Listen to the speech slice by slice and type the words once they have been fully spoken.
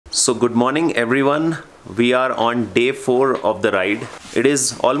So good morning everyone. We are on day 4 of the ride. It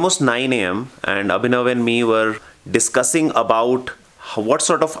is almost 9 a.m. and Abhinav and me were discussing about what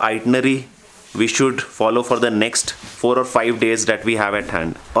sort of itinerary we should follow for the next 4 or 5 days that we have at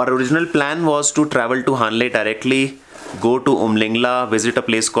hand. Our original plan was to travel to Hanle directly, go to Umlingla, visit a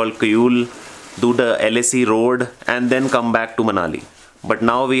place called Kuyul, do the LAC road and then come back to Manali. But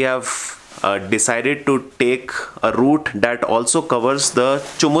now we have decided to take a route that also covers the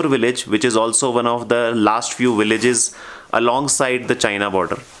Chumur village, which is also one of the last few villages alongside the China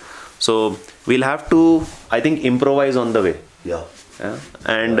border. So we'll have to, I think, improvise on the way. Yeah.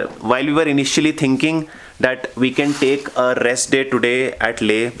 And while we were initially thinking that we can take a rest day today at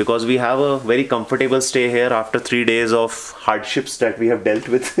Leh because we have a very comfortable stay here after 3 days of hardships that we have dealt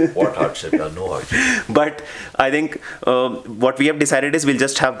with. What hardship? Yeah, no hardship. But I think what we have decided is we'll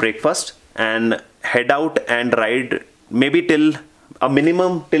just have breakfast and head out and ride maybe till a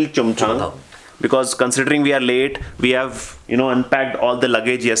minimum till Chumthang. Because considering we are late, we have unpacked all the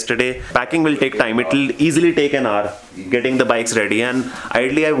luggage yesterday. Packing will take time. It will easily take an hour getting the bikes ready. And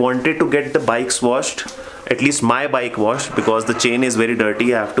ideally, I wanted to get the bikes washed, at least my bike washed, because the chain is very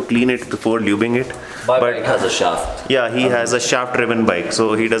dirty. I have to clean it before lubing it. My bike has a shaft. Yeah, he has a shaft-driven bike,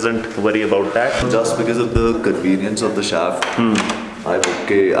 so he doesn't worry about that. Just because of the convenience of the shaft, I'm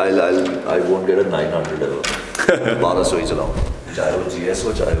okay. I won't get a 900 ever. 1200 ही चलाऊँ. चाहे वो GS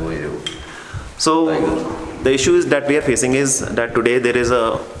हो, चाहे वो ये हो. So the issue is that we are facing is that today there is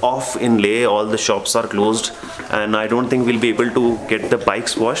a off in Leh, all the shops are closed and I don't think we'll be able to get the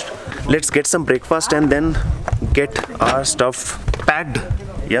bikes washed. Let's get some breakfast and then get our stuff packed.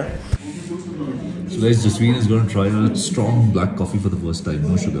 Yeah. So guys, Jasween is going to try a strong black coffee for the first time,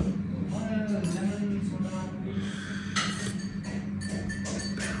 no sugar.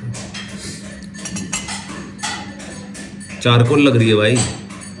 Charcoal लग रही है भाई.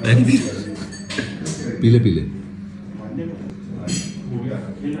 पीले पीले.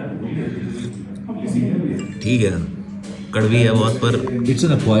 ठीक है, कड़वी है बहुत पर It's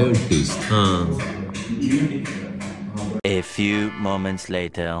an acquired taste. हाँ. A few moments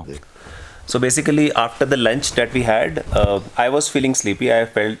later. So basically after the lunch that we had, I was feeling sleepy. I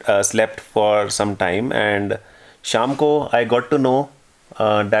slept for some time and Sham ko I got to know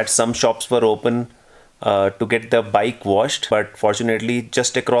that some shops were open to get the bike washed, but fortunately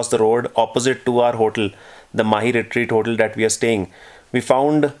just across the road opposite to our hotel, the Mahi Retreat hotel that we are staying, we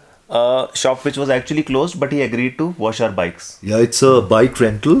found a shop which was actually closed, but he agreed to wash our bikes. Yeah, it's a bike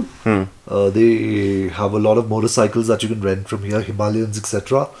rental. They have a lot of motorcycles that you can rent from here, Himalayans,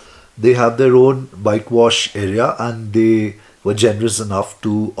 etc. They have their own bike wash area and they were generous enough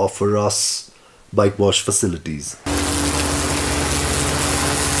to offer us bike wash facilities.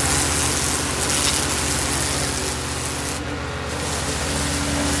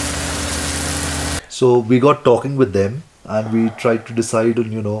 So we got talking with them and we tried to decide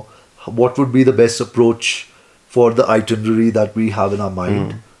on, what would be the best approach for the itinerary that we have in our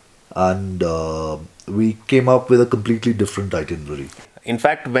mind. And we came up with a completely different itinerary. In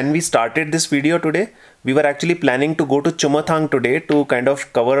fact, when we started this video today, we were actually planning to go to Chumathang today to kind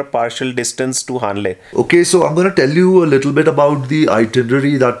of cover a partial distance to Hanle. Okay, so I'm going to tell you a little bit about the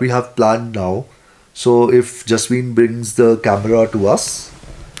itinerary that we have planned now. So if Jasween brings the camera to us.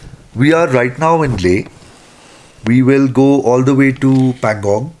 We are right now in Leh. We will go all the way to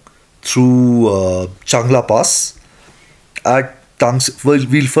Pangong through Changla Pass.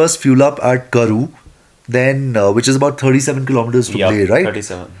 We'll first fuel up at Karu, then which is about 37 kilometers from Leh, right?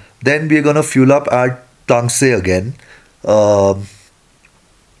 37. Then we're gonna fuel up at Tangse again, and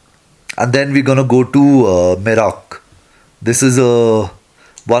then we're gonna go to Merak. This is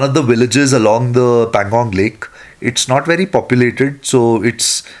one of the villages along the Pangong Lake. It's not very populated, so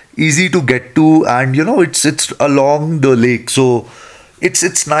it's easy to get to, and it's along the lake, so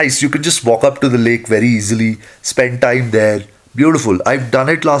it's nice. You can just walk up to the lake very easily, spend time there. Beautiful. I've done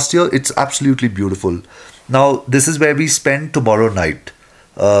it last year. It's absolutely beautiful. Now this is where we spend tomorrow night.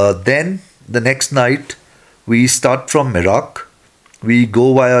 Then the next night we start from Merak. We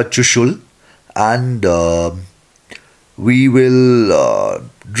go via Chushul and we will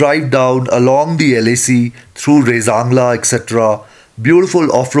drive down along the LAC through Rezangla, etc. Beautiful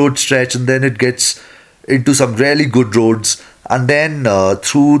off-road stretch, and then it gets into some really good roads. And then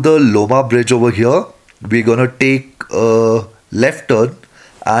through the Loma Bridge over here, we're gonna take a left turn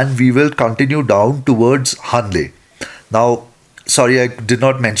and we will continue down towards Hanle. Now, sorry, I did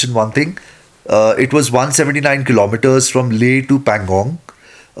not mention one thing. It was 179 kilometers from Leh to Pangong.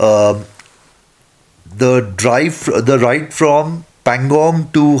 The ride from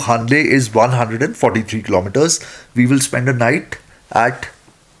Pangong to Hanle is 143 kilometers. We will spend a night at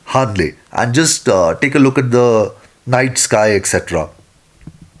Hanle and just take a look at the night sky, etc.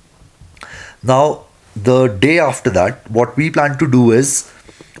 Now, the day after that, what we plan to do is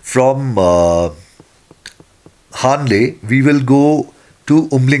from Hanle, we will go to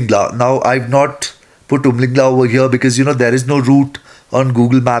Umlingla. Now, I've not put Umlingla over here because there is no route on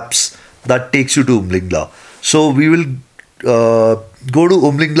Google Maps that takes you to Umlingla. So we will go to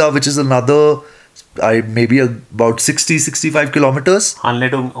Umlingla, which is another maybe about 60-65 kilometers. Hanle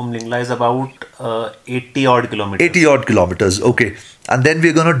to Umlingla is about 80 odd kilometers. 80 odd kilometers, okay. And then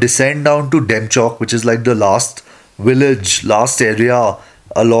we're going to descend down to Demchok, which is like the last village, last area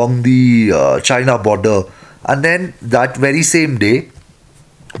along the China border. And then that very same day,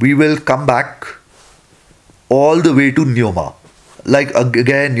 we will come back all the way to Nyoma. Like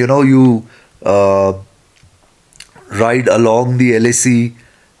again, you ride along the LAC,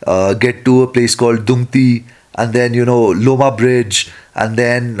 get to a place called Dumti, and then Loma Bridge, and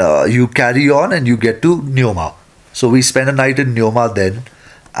then you carry on and you get to Nyoma. So we spend a night in Nyoma then,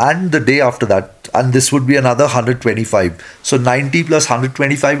 and the day after that, and this would be another 125. So 90 plus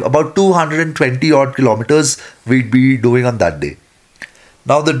 125, about 220 odd kilometers we'd be doing on that day.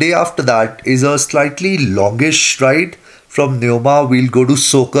 Now the day after that is a slightly longish ride. From Nyoma we'll go to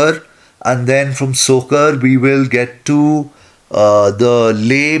Sokar, and then from Sokar we will get to the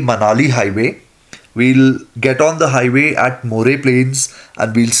Leh-Manali highway. We'll get on the highway at More Plains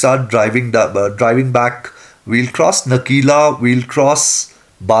and we'll start driving back. We'll cross Nakila, we'll cross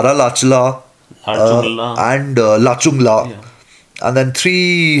Baralachla and Lachungla, and then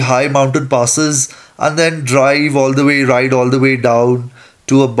 3 high mountain passes, and then ride all the way down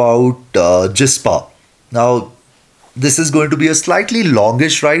to about Jispa. Now, this is going to be a slightly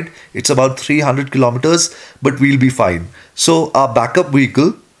longish ride. It's about 300 kilometers, but we'll be fine. So our backup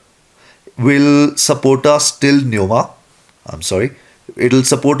vehicle will support us till Nyoma. It'll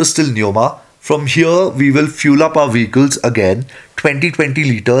support us till Nyoma. From here, we will fuel up our vehicles again, 20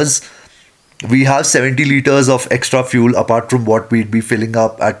 liters. We have 70 liters of extra fuel apart from what we'd be filling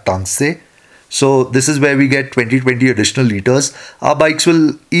up at Tangse. So this is where we get 20 additional liters. Our bikes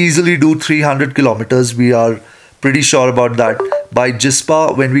will easily do 300 kilometers. We are pretty sure about that. By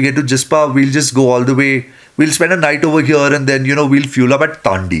Jispa, when we get to Jispa, we'll just go all the way. We'll spend a night over here, and then we'll fuel up at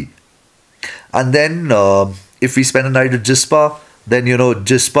Tandi. And then if we spend a night at Jispa, then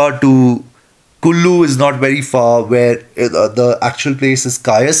Jispa to Kullu is not very far, where the actual place is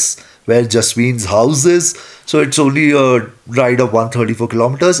Kayas, where Jasween's house is. So it's only a ride of 134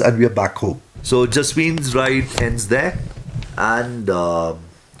 kilometers and we are back home. So Jasween's ride ends there, and that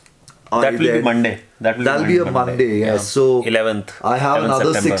will be Monday. That'll be a Monday, yes. Yeah. So 11th. I have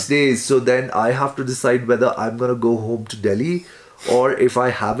another September. 6 days. So then I have to decide whether I'm going to go home to Delhi, or if I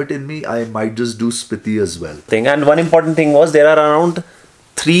have it in me, I might just do Spiti as well. And one important thing was there are around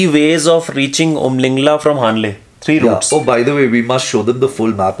 3 ways of reaching Umlingla from Hanle. 3 routes. Oh, by the way, we must show them the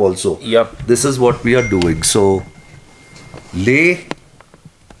full map also. Yep. This is what we are doing. So Leh,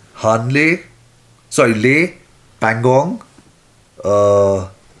 Hanle, Leh, Pangong,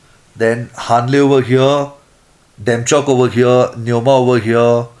 then Hanle over here, Demchok over here, Nyoma over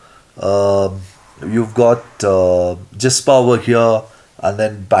here, you've got Jispa over here, and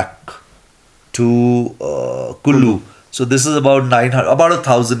then back to Kullu. So this is about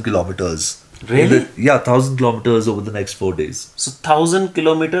 1,000 kilometers. Really? Yeah, 1,000 kilometers over the next 4 days. So 1,000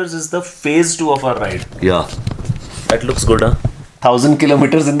 kilometers is the phase 2 of our ride. Yeah. That looks good, huh? 1,000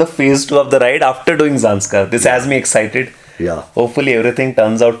 kilometers in the phase 2 of the ride after doing Zanskar. This has me excited. Yeah. Hopefully everything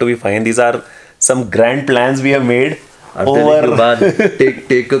turns out to be fine. These are some grand plans we have made. I'm telling you, man,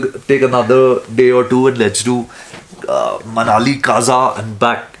 take another day or two and let's do Manali, Kaza and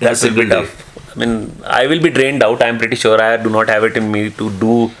back. That will be tough. I mean, I will be drained out. I'm pretty sure I do not have it in me to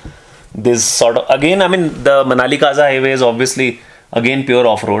do this sort of. Again, I mean, the Manali Kaza highway is obviously again pure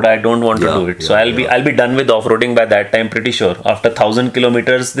off-road. I don't want to do it. So I'll be done with off-roading by that time, pretty sure. After 1,000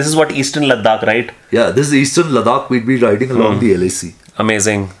 kilometers, this is what Eastern Ladakh, right? Yeah, this is Eastern Ladakh. We'd be riding along the LAC.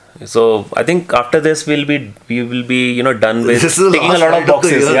 Amazing. So I think after this we will be done with taking a lot of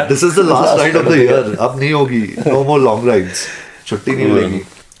boxes. Yeah? This is the last ride of the year. Ab nahi hogi. No more long rides. Chutti nahi legi.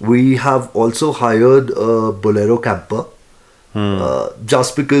 We have also hired a Bolero camper.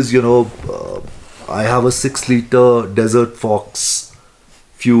 Just because I have a 6-liter Desert Fox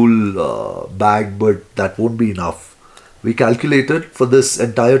fuel bag, but that won't be enough. We calculated for this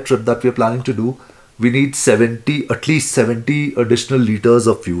entire trip that we're planning to do, we need at least 70 additional liters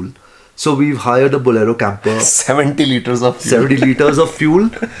of fuel. So we've hired a Bolero camper. 70 liters of fuel. 70 liters of fuel,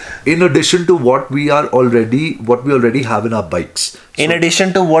 in addition to what we already have in our bikes. In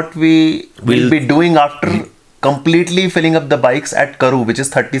addition to what we will be doing after completely filling up the bikes at Karoo, which is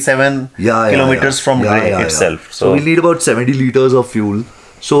 37 kilometers from Ray itself. So we'll need about 70 liters of fuel.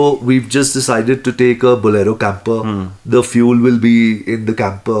 So we've just decided to take a Bolero camper. The fuel will be in the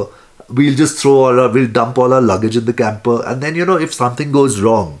camper. We'll just we'll dump all our luggage in the camper. And then, if something goes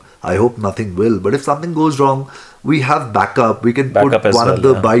wrong, I hope nothing will, but if something goes wrong, we have backup. We can put one of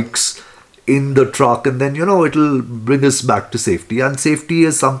the bikes in the truck, and then it'll bring us back to safety. And safety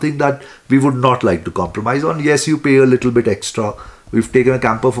is something that we would not like to compromise on. Yes, you pay a little bit extra. We've taken a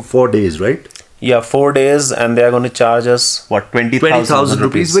camper for 4 days, right? Yeah, 4 days, and they are going to charge us what, 20,000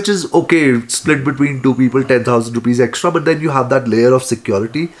 rupees, which is okay, split between two people, 10,000 rupees extra. But then you have that layer of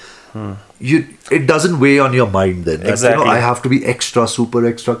security. It doesn't weigh on your mind then. Exactly. I have to be super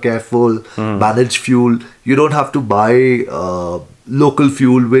extra careful, manage fuel. You don't have to buy local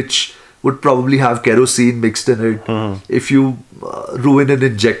fuel, which would probably have kerosene mixed in it. If you ruin an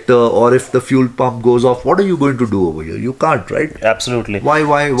injector, or if the fuel pump goes off, what are you going to do over here? You can't, right? Absolutely.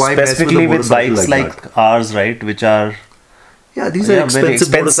 Why Specifically with bikes like ours, right, which are... Yeah, these are expensive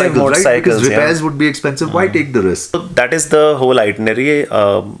motorcycles, right? Because repairs would be expensive. Why take the risk? So that is the whole itinerary.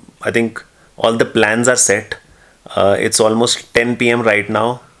 I think all the plans are set. It's almost 10 p.m. right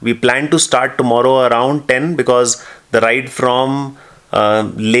now. We plan to start tomorrow around 10 because the ride from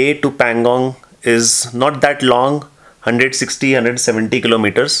Leh to Pangong is not that long, 160, 170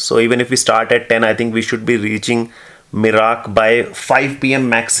 kilometers. So even if we start at 10, I think we should be reaching Mirak by 5 p.m.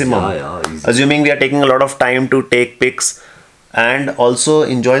 maximum. Assuming we are taking a lot of time to take pics and also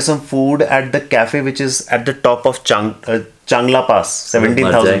enjoy some food at the cafe which is at the top of Changla Pass,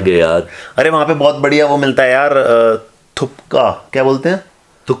 17,000. अरे वहाँ पे बहुत बढ़िया वो मिलता है यार, थुक्पा, क्या बोलते हैं?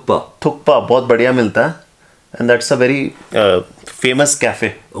 थुक्पा बहुत बढ़िया मिलता है, and that's a very famous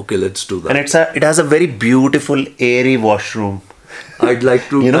cafe. Okay, let's do that. And it has a very beautiful airy washroom. I'd like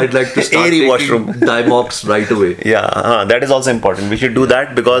to start airy taking washroom. Dimox right away. Yeah, that is also important. We should do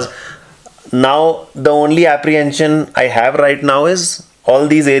that because now the only apprehension I have right now is all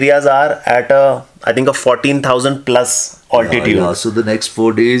these areas are at I think a 14,000 plus altitude. Yeah, so the next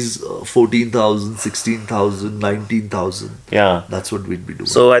 4 days, 14,000, 16,000, 19,000. Yeah. That's what we'd be doing.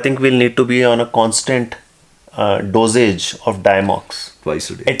 So I think we'll need to be on a constant dosage of Dimox. Twice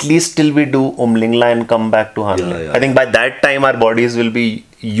a day. At least till we do Umlingla and come back to Hanle. I think by that time our bodies will be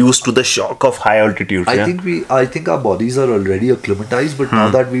used to the shock of high altitude. I think our bodies are already acclimatized, but now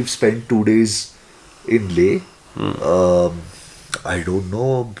that we've spent 2 days in Leh, I don't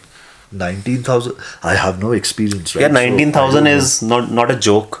know, 19,000. I have no experience, right? Yeah, 19,000 is not a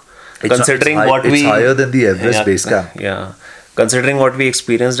joke. It's higher than the Everest base camp. Yeah, considering what we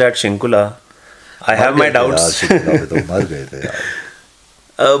experienced at Shinkula, I have my doubts.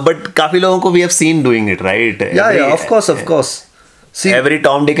 But काफी लोगों को we have seen doing it, right? Yeah, of course. See, every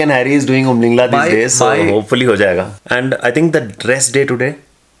Tom, Dick and Harry is doing Umlingla these days, so hopefully हो जाएगा. And I think the rest day today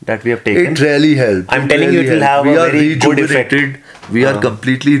that we have taken, it really helped. I'm telling you, it will have a very good effect. We are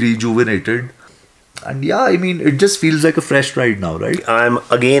completely rejuvenated. And yeah, I mean, it just feels like a fresh ride now, right? I'm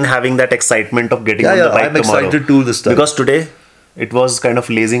again having that excitement of getting on the bike tomorrow. I'm excited too this time. Because today, it was kind of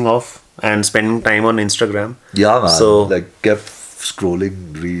lazing off and spending time on Instagram. Yeah, man. So, kept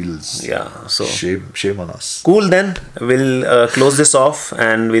scrolling reels. Yeah, so shame on us. Cool, then we'll close this off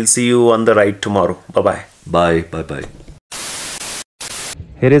and we'll see you on the ride tomorrow. Bye. Bye.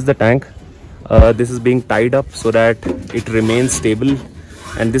 Here is the tank. This is being tied up so that it remains stable,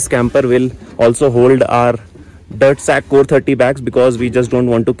 and this camper will also hold our dirt sack core 30 bags because we just don't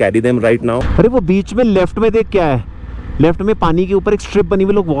want to carry them right now. अरे वो बीच में left में देख क्या है? Left में पानी के ऊपर एक स्ट्रिप बनी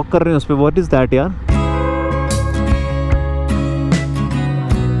हुई, लोग वॉक कर रहे हैं उस पे. व्हाट इज दैट यार?